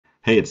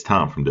Hey, it's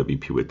Tom from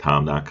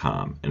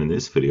WPWithTom.com, and in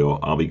this video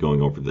I'll be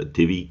going over the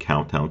Divi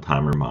Countdown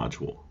Timer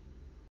module.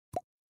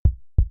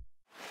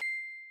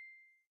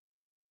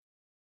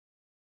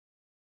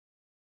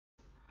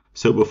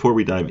 So before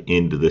we dive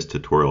into this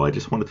tutorial, I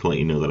just wanted to let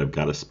you know that I've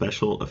got a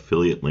special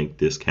affiliate link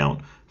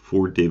discount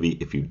for Divi.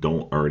 If you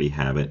don't already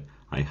have it,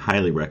 I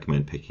highly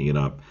recommend picking it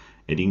up,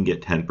 and you can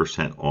get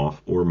 10%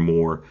 off or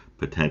more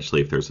potentially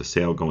if there's a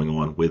sale going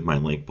on with my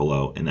link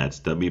below, and that's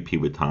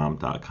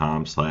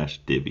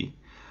WPWithTom.com/Divi.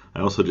 I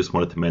also just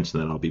wanted to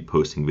mention that I'll be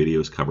posting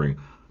videos covering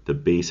the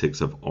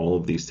basics of all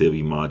of these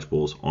Divi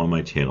modules on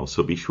my channel,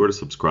 so be sure to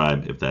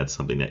subscribe if that's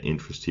something that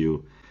interests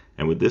you.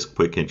 And with this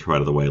quick intro out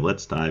of the way,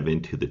 let's dive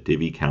into the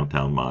Divi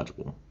Countdown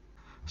module.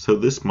 So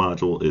this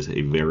module is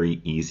a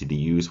very easy to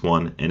use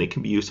one, and it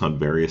can be used on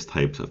various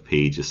types of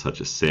pages such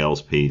as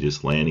sales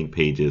pages, landing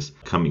pages,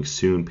 coming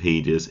soon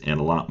pages, and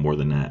a lot more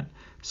than that.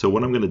 So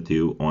what I'm going to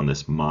do on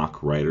this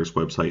mock writer's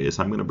website is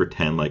I'm going to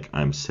pretend like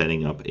I'm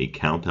setting up a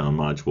countdown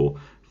module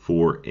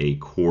for a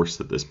course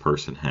that this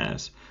person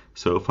has.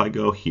 So if I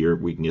go here,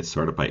 we can get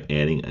started by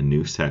adding a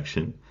new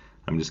section.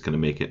 I'm just going to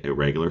make it a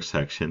regular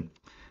section.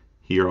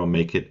 Here I'll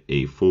make it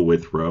a full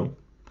width row.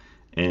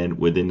 And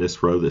within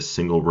this row, this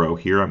single row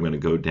here, I'm going to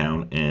go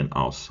down and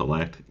I'll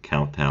select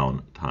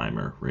Countdown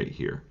Timer right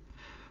here.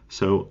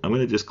 So I'm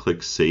going to just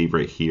click Save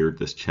right here,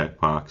 this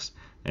checkbox,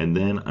 and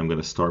then I'm going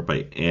to start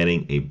by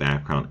adding a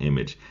background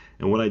image.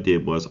 And what I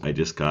did was I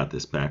just got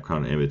this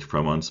background image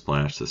from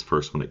Unsplash, this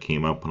first one that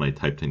came up when I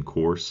typed in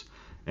course.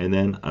 And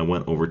then I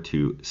went over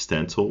to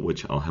Stencil,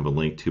 which I'll have a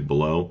link to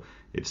below.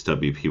 It's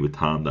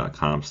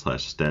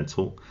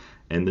wpwithtom.com/stencil.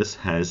 And this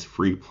has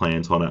free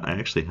plans on it. I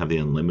actually have the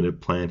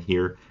unlimited plan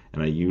here,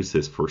 and I use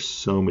this for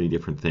so many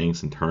different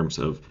things in terms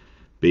of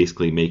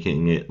basically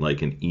making it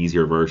like an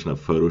easier version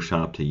of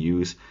Photoshop to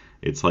use.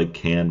 It's like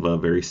Canva,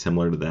 very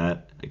similar to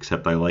that,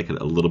 except I like it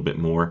a little bit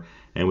more.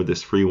 And with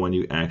this free one,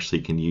 you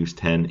actually can use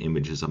 10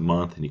 images a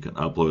month, and you can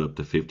upload up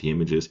to 50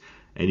 images,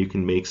 and you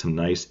can make some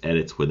nice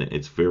edits with it.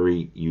 It's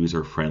very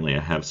user friendly. I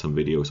have some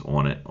videos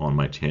on it on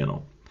my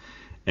channel.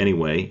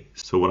 Anyway,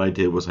 so what I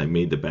did was I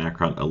made the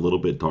background a little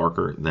bit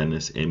darker than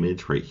this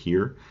image right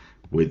here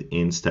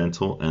within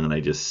Stencil, and then I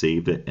just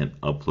saved it and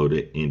uploaded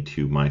it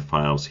into my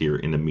files here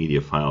in the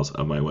media files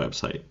of my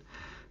website.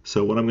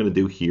 So what I'm going to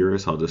do here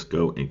is I'll just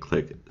go and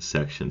click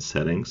Section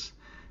Settings,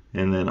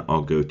 and then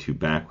I'll go to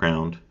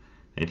Background,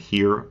 and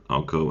here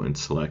I'll go and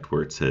select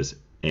where it says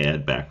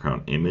Add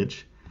Background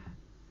Image,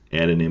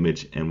 add an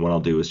image, and what I'll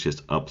do is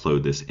just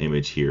upload this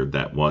image here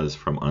that was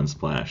from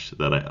Unsplash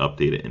that I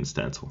updated in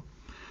Stencil.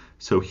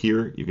 So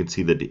here you can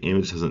see that the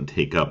image doesn't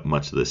take up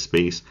much of the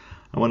space.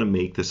 I want to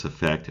make this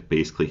effect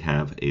basically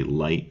have a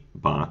light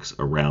box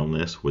around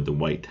this with the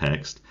white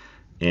text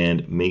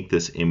and make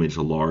this image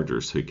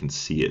larger so you can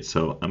see it.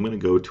 So I'm going to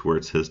go to where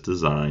it says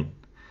Design,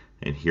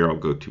 and here I'll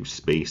go to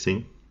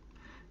Spacing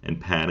and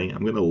Padding.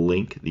 I'm going to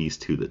link these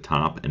to the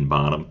top and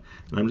bottom,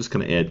 and I'm just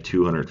going to add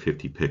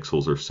 250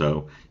 pixels or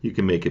so. You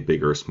can make it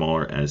bigger or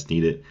smaller as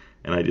needed,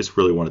 and I just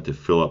really wanted to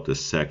fill up this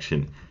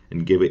section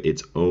and give it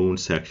its own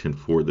section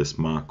for this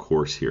mock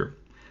course here.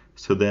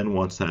 So then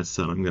once that's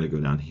done, I'm going to go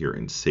down here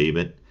and save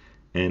it,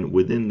 and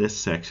within this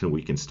section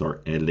we can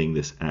start editing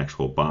this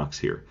actual box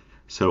here.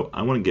 So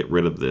I want to get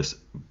rid of this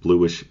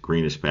bluish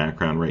greenish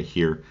background right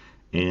here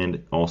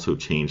and also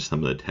change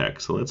some of the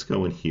text. So let's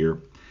go in here,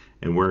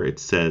 and where it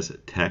says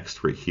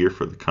text right here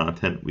for the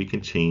content, we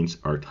can change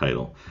our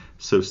title.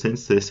 So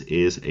since this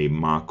is a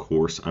mock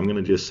course, I'm going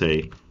to just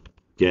say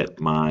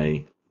get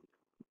my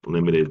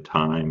limited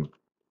time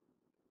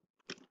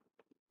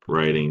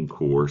writing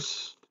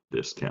course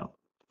discount.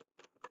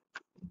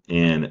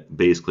 And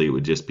basically it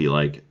would just be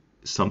like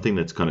something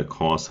that's going to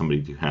cause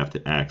somebody to have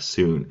to act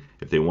soon.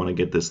 If they want to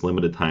get this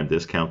limited time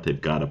discount, they've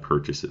got to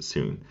purchase it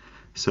soon.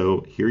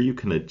 So here you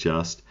can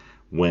adjust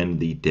when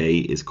the day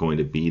is going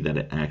to be that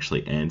it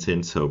actually ends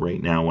in. So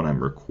right now when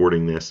I'm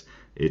recording this,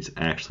 it's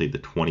actually the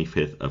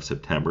 25th of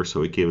September.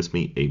 So it gives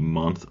me a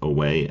month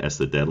away as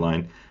the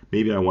deadline.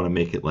 Maybe I want to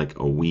make it like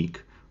a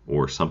week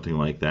or something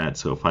like that.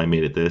 So if I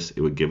made it this,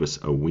 it would give us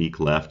a week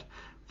left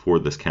for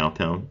this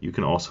countdown. You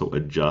can also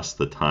adjust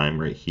the time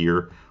right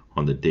here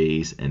on the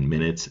days and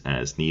minutes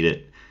as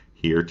needed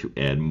here to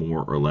add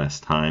more or less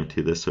time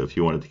to this. So if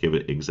you wanted to give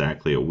it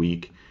exactly a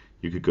week,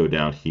 you could go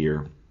down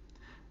here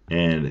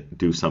and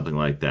do something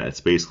like that.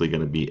 It's basically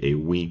going to be a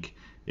week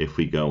if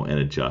we go and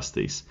adjust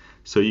these.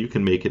 So you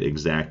can make it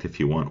exact if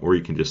you want, or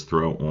you can just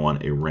throw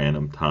on a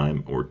random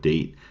time or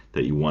date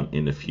that you want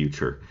in the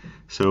future.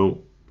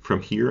 So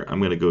from here, I'm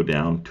going to go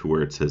down to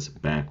where it says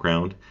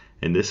background,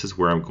 and this is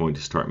where I'm going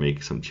to start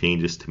making some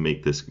changes to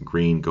make this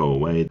green go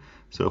away.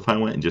 So if I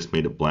went and just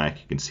made it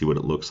black, you can see what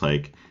it looks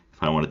like.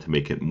 If I wanted to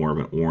make it more of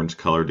an orange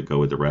color to go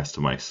with the rest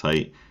of my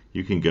site,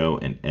 you can go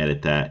and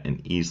edit that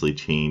and easily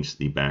change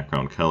the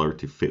background color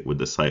to fit with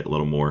the site a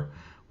little more.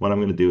 What I'm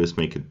going to do is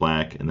make it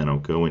black, and then I'll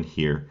go in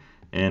here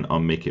and I'll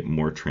make it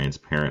more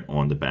transparent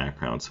on the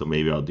background. So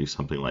maybe I'll do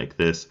something like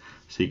this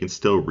so you can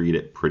still read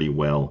it pretty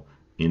well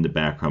in the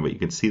background, but you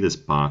can see this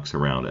box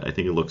around it. I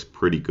think it looks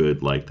pretty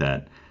good like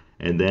that.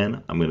 And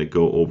then I'm going to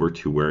go over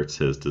to where it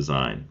says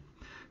design.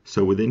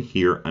 So within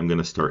here, I'm going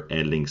to start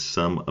editing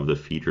some of the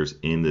features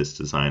in this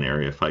design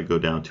area. If I go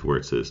down to where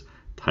it says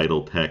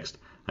title text,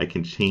 I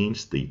can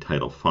change the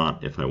title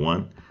font if I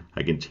want.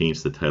 I can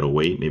change the title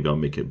weight. Maybe I'll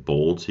make it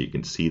bold so you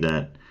can see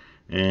that.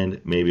 And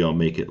maybe I'll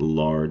make it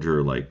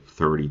larger, like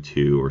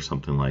 32 or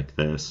something like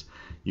this.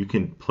 You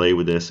can play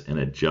with this and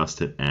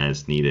adjust it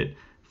as needed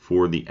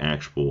for the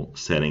actual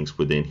settings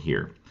within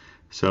here.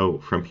 So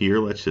from here,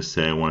 let's just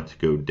say I want to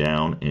go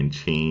down and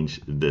change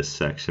this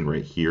section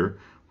right here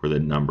where the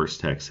numbers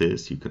text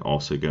is. You can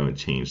also go and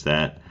change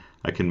that.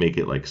 I can make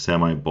it like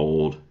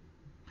semi-bold.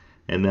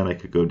 And then I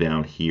could go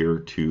down here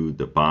to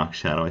the box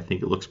shadow. I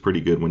think it looks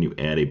pretty good when you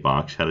add a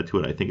box shadow to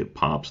it. I think it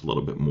pops a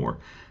little bit more.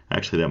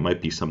 Actually, that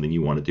might be something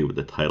you want to do with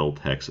the title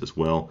text as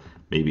well.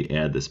 Maybe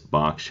add this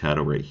box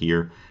shadow right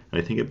here. And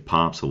I think it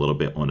pops a little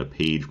bit on a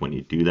page when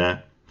you do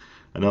that.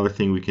 Another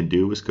thing we can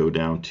do is go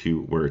down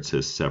to where it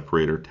says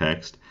separator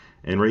text.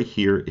 And right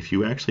here, if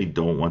you actually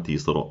don't want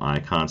these little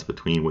icons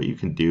between, what you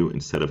can do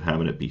instead of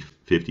having it be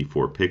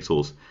 54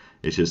 pixels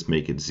is just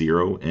make it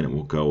 0 and it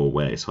will go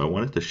away. So I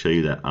wanted to show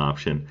you that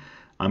option.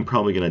 I'm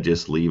probably going to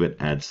just leave it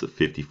at the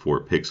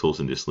 54 pixels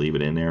and just leave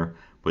it in there.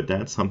 But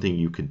that's something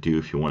you could do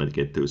if you wanted to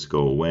get those to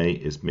go away,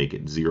 is make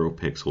it 0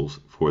 pixels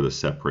for the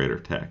separator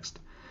text.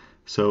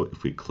 So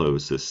if we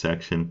close this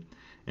section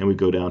and we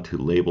go down to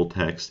label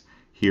text,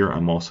 here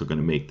I'm also going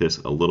to make this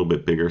a little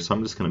bit bigger, so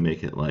I'm just going to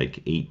make it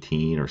like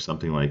 18 or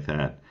something like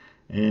that.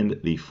 And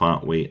the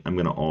font weight, I'm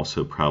going to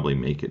also probably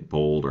make it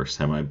bold or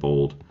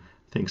semi-bold.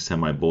 I think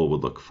semi-bold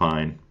would look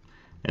fine.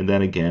 And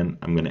then again,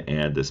 I'm going to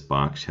add this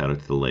box shadow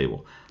to the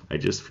label. I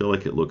just feel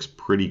like it looks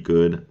pretty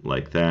good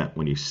like that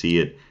when you see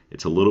it.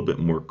 It's a little bit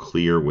more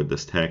clear with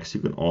this text.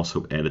 You can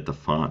also edit the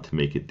font to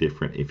make it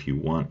different if you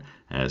want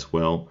as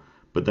well.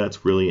 But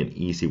that's really an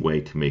easy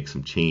way to make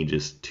some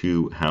changes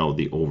to how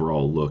the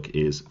overall look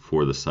is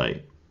for the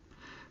site.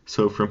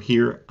 So from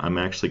here, I'm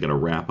actually going to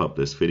wrap up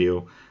this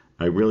video.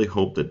 I really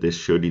hope that this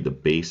showed you the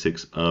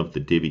basics of the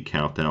Divi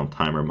countdown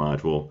timer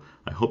module.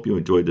 I hope you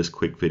enjoyed this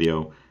quick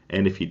video,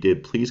 and if you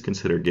did, please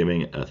consider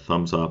giving it a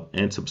thumbs up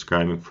and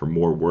subscribing for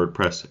more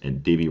WordPress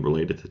and Divi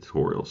related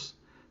tutorials.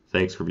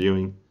 Thanks for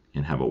viewing,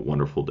 and have a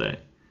wonderful day.